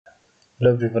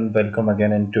Hello everyone, welcome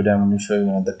again, and today I'm going to show you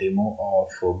another demo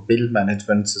of build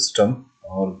management system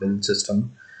or build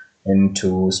system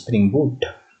into Spring Boot.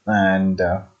 And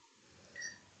to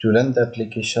run the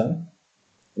application,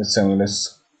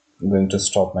 I'm going to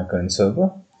stop my current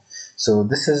server. So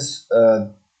this is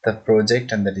the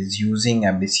project, and that is using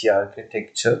MVC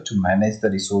architecture to manage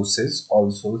the resources.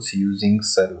 Also, it's using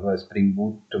server Spring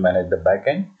Boot to manage the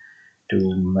backend.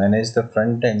 To manage the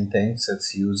front end things,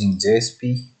 it's using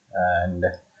JSP and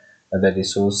other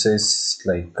resources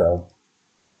like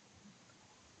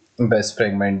best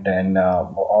fragment, and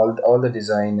all the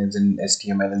design is in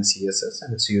HTML and CSS,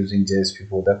 and it's using JSP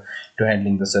for the to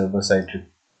handling the server side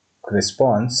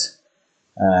response.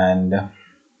 And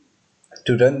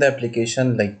to run the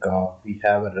application, like we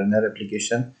have a runner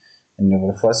application in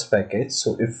our first package.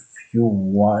 So if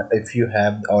you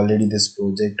have already this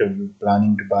project, or you're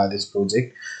planning to buy this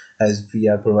project, as we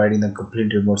are providing the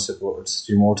complete remote support,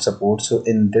 so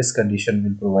in this condition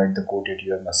we'll provide the code to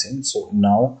your machine. So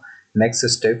now next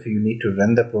step, you need to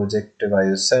run the project by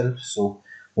yourself. So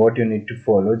what you need to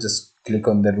follow, just click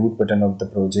on the root button of the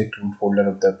project, root folder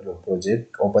of the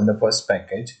project, open the first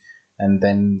package, and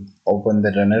then open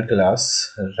the runner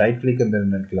class. Right click on the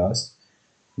runner class,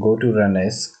 go to run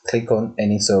as, click on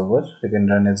any server. You can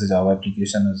run as a Java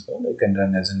application as well, you can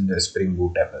run as in the Spring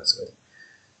Boot app as well.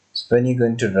 So when you're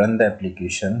going to run the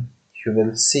application, you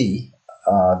will see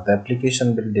the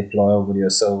application will deploy over your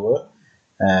server,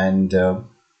 and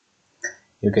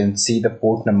you can see the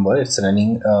port number. It's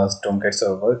running Tomcat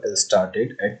server is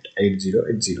started at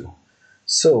 8080.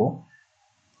 So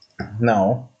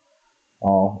now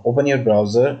open your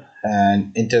browser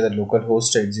and enter the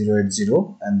localhost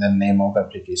 8080 and the name of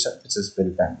application, which is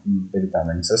bill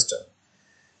payment system.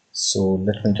 So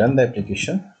let me run the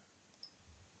application.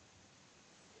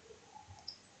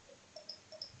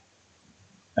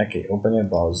 Okay, open your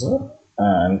browser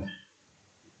and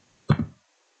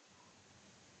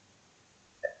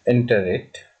enter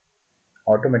it.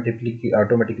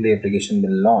 Automatically application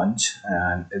will launch,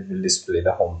 and it will display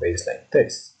the home page like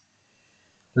this.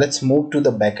 Let's move to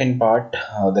the backend part,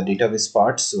 the database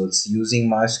part. So it's using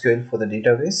MySQL for the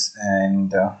database,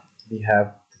 and we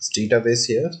have this database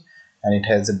here, and it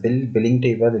has a billing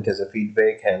table, it has a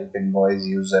feedback, help, invoice,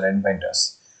 user, and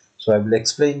vendors. So I will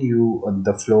explain you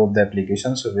the flow of the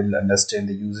application, so we'll understand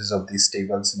the uses of these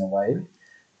tables in a while.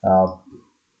 Uh,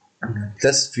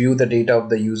 just view the data of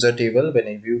the user table. When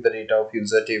I view the data of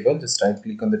user table, just right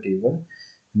click on the table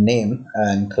name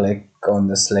and click on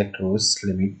the select rows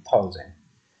limit 1000.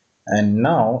 And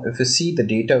now if you see the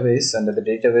database, under the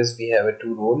database we have a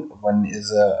two role. One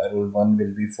is role one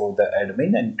will be for the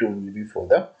admin, and two will be for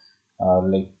the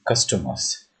like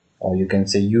customers, or you can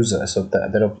say users of the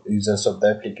other users of the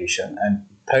application. And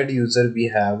third user we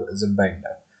have is a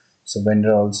vendor. So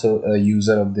vendor also a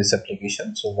user of this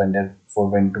application. So vendor, for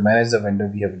when to manage the vendor,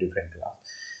 we have a different class.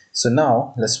 So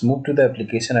now let's move to the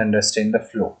application and understand the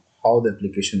flow, how the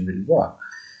application will work.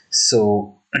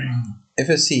 So if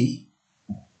you see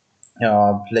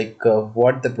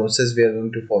what the process we are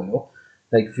going to follow,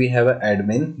 like we have an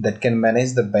admin that can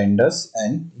manage the vendors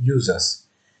and users.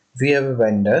 We have a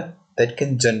vendor that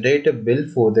can generate a bill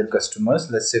for their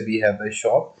customers. Let's say we have a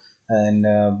shop, and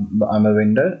I'm a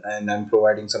vendor and I'm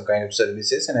providing some kind of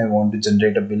services, and I want to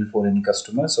generate a bill for any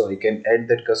customer. So I can add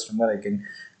that customer, I can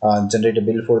generate a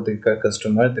bill for the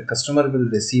customer. The customer will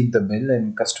receive the bill,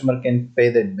 and customer can pay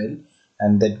that bill,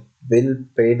 and that bill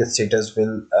paid status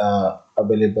will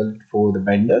available for the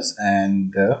vendors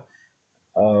and the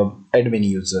admin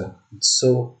user.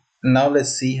 So now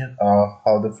let's see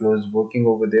how the flow is working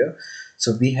over there.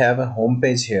 So we have a home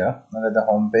page here. Under the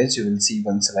home page you will see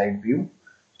one slide view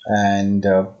and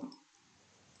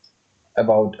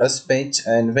about us page.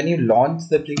 And when you launch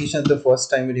the application the first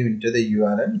time, when you enter the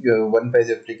URL, you have a one page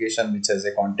application which has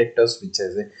a contact us, which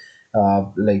has a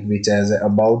which has a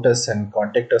about us and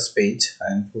contact us page,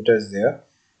 and footer is there.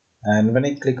 And when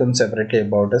I click on separately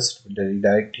about us, it will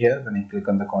redirect here. When I click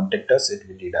on the contact us, it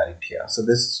will redirect here. So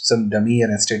this is some dummy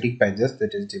and static pages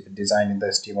that is designed in the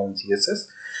HTML and CSS.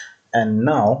 And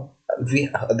now we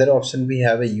other option, we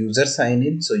have a user sign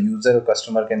in. So user or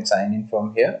customer can sign in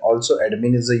from here. Also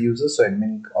admin is a user, so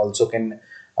admin also can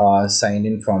sign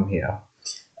in from here.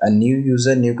 A new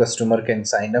user, new customer can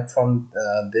sign up from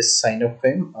this sign up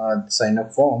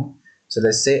form. So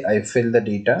let's say I fill the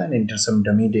data and enter some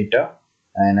dummy data,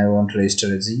 and I want to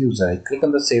register as a user. I click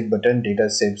on the save button, data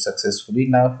saved successfully.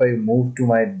 Now if I move to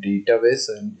my database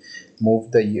and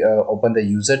move the open the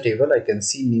user table, I can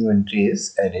see new entry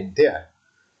is added there.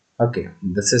 Okay,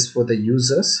 this is for the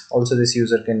users. Also this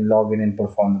user can log in and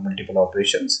perform the multiple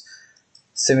operations.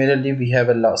 Similarly, we have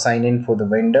a sign in for the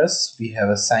vendors, we have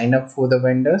a sign up for the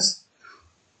vendors.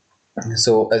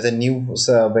 So as a new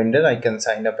vendor, I can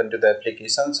sign up into the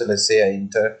application. So let's say I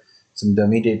enter some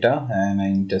dummy data and I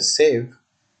enter save,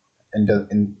 and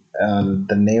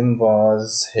the name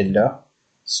was Hilda.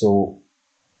 So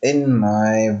in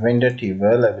my vendor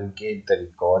table, I will get the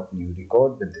record, new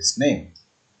record with this name.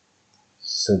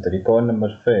 So the record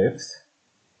number 5th,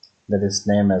 that is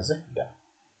name as Hilda.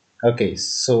 Okay,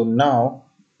 so now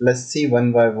let's see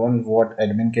one by one what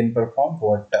admin can perform,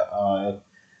 what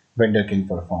vendor can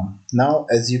perform. Now,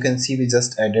 as you can see, we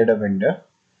just added a vendor,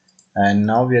 and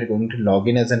now we are going to log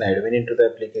in as an admin into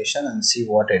the application and see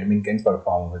what admin can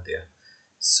perform over there.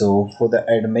 So for the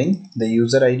admin, the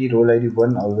user ID, role ID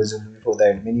 1 always will be for the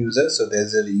admin user. So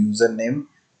there's a username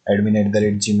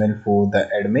admin@gmail for the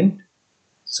admin.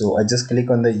 So I just click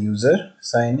on the user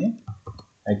sign in.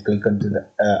 I click onto the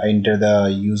I enter the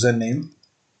username,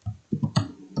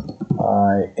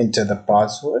 I enter the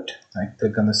password, I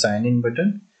click on the sign in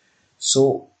button.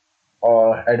 So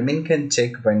admin can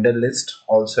check vendor list.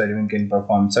 Also, admin can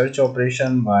perform search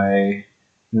operation by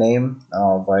name,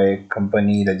 by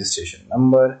company registration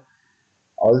number.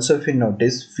 Also, if you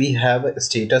notice, we have a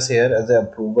status here as a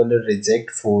approval or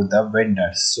reject for the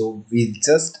vendors. So we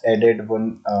just added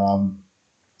one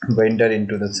vendor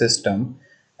into the system,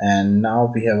 and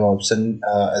now we have option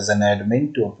as an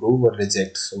admin to approve or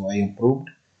reject. So I approved.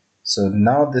 So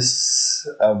now this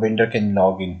vendor can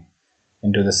log in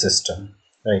into the system,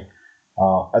 right?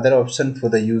 Other option for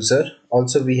the user,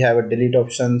 also we have a delete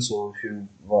option. So if you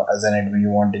as an admin you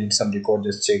want to delete some record,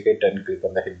 just check it and click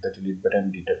on the hit the delete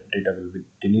button. Data will be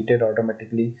deleted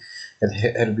automatically. And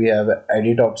here we have a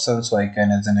edit option, so I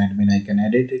can, as an admin, I can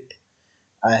edit it.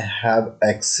 I have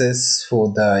access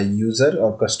for the user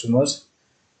or customers,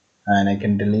 and I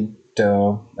can delete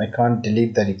I can't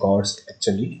delete the records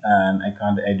actually, and I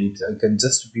can't edit. I can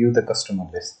just view the customer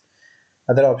list.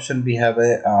 Other option, we have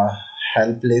a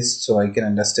help list, so I can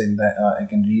understand that I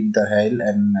can read the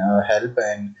help,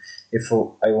 and if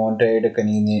I want to add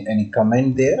any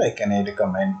comment there, I can add a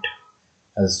comment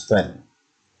as well.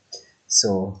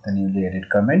 So the newly added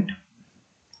comment,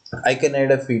 I can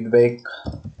add a feedback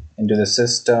into the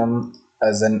system.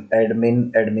 As an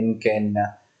admin can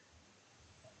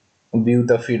view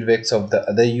the feedbacks of the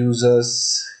other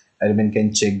users. Admin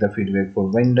can check the feedback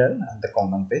for vendor and the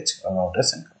comment page about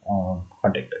us and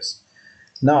contact us.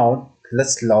 Now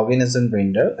let's log in as a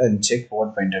vendor and check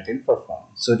what vendor can perform.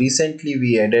 So recently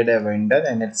we added a vendor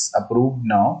and it's approved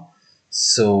now.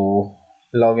 So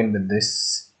log in with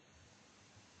this.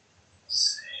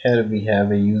 Here we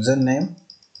have a username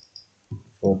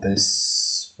for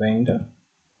this vendor,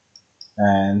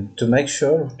 and to make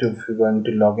sure if you're going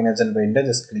to log in as a vendor,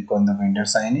 just click on the vendor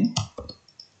sign in,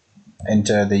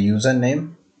 enter the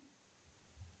username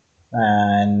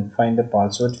and find the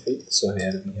password field. So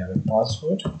here we have a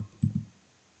password,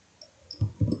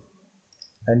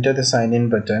 enter the sign in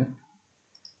button.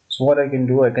 So what I can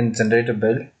do, I can generate a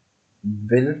bill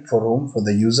for whom? For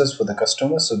the users, for the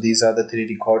customers. So these are the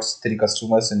three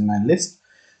customers in my list.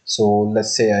 So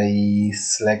let's say I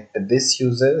select this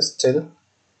user still,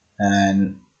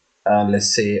 and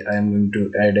let's say I'm going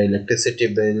to add electricity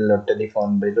bill or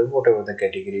telephone bill or whatever the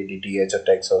category, DTH or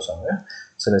tax or somewhere.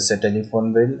 So let's say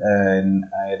telephone bill, and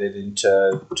I added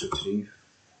into 3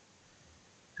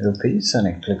 rupees, and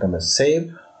I click on the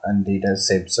save, and data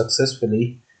saved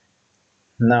successfully.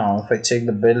 Now if I check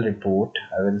the bill report,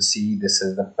 I will see this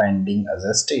is the pending as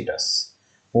a status.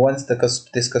 Once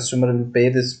this customer will pay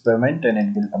this payment, and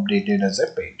it will update it as a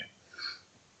paid.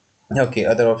 Okay,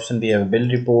 other option, we have bill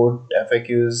report,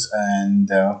 FAQs,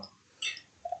 and uh,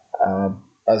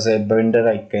 as a vendor,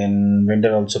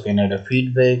 vendor also can add a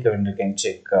feedback. A vendor can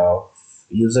check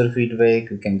user feedback.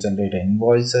 We can generate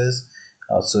invoices.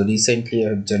 So recently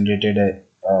I have generated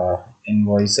a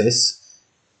invoices.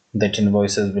 That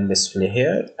invoices will display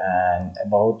here, and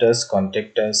about us,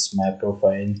 contact us, my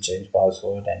profile, change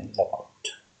password, and logout.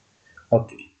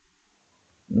 Okay,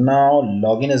 now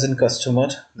login as a customer.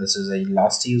 This is a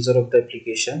last user of the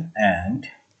application, and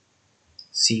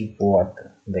see what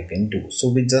they can do. So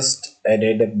we just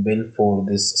added a bill for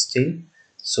this still.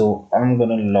 So I'm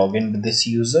gonna log in with this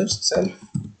user itself.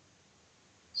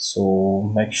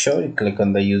 So make sure you click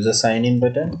on the user sign in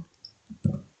button,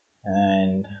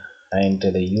 and I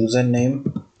enter the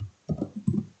username,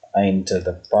 I enter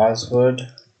the password,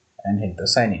 and hit the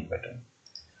sign in button.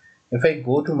 If I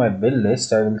go to my bill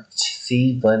list, I will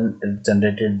see one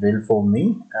generated bill for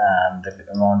me, and the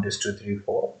amount is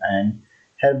 234, and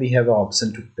here we have an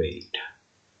option to pay it.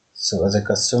 So as a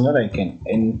customer, I can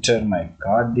enter my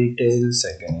card details,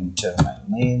 I can enter my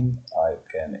name, I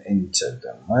can enter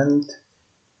the month.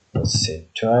 Let's say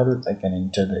 12. I can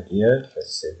enter the year.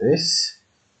 Let's say this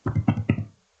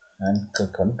and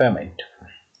click on payment.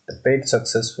 The paid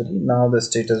successfully. Now the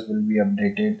status will be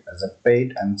updated as a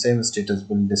paid and same status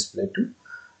will display to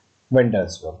vendor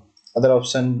as well. Other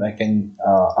option, I can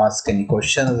ask any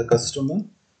question as a customer.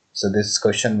 So this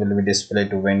question will be displayed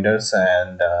to vendors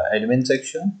and admin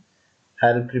section.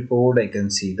 Help report, I can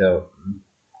see the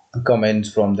comments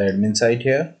from the admin side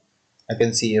here. I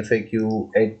can see FAQ,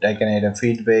 I can add a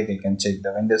feedback, I can check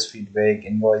the vendor's feedback,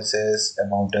 invoices,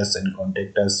 about us and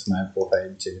contact us, my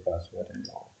profile, change password and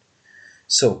all.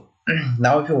 So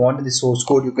now if you want the source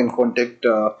code, you can contact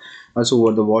us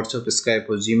over the WhatsApp, Skype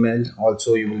or Gmail.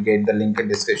 Also you will get the link in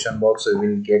description box, so you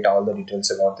will get all the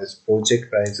details about this project,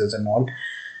 prices and all.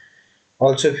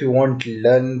 Also if you want to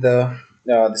learn the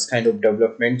this kind of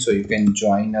development, so you can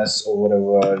join us over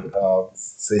our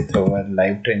with our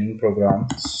live training program.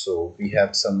 So we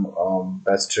have some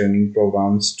best training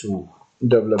programs to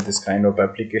develop this kind of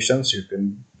applications. You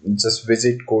can just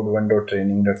visit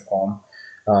code1.training.com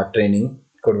training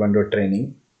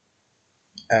code1.training,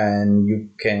 and you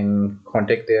can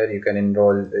contact there. You can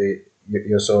enroll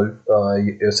yourself.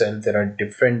 There are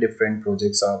different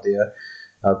projects are there,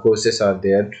 courses are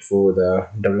there for the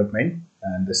development,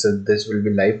 and this will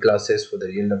be live classes for the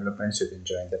real development, so you can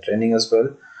join the training as well.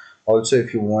 Also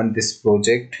if you want this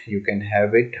project, you can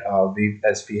have it.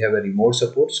 We have a remote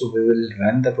support, so we will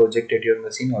run the project at your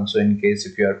machine. Also in case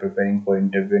if you are preparing for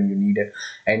interview and you need a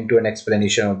end-to-end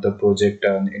explanation of the project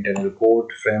and internal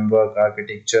code, framework,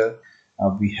 architecture,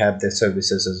 we have the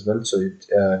services as well. So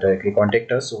directly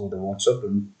contact us over the WhatsApp,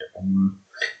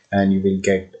 and you will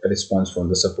get a response from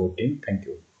the support team. Thank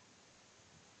you.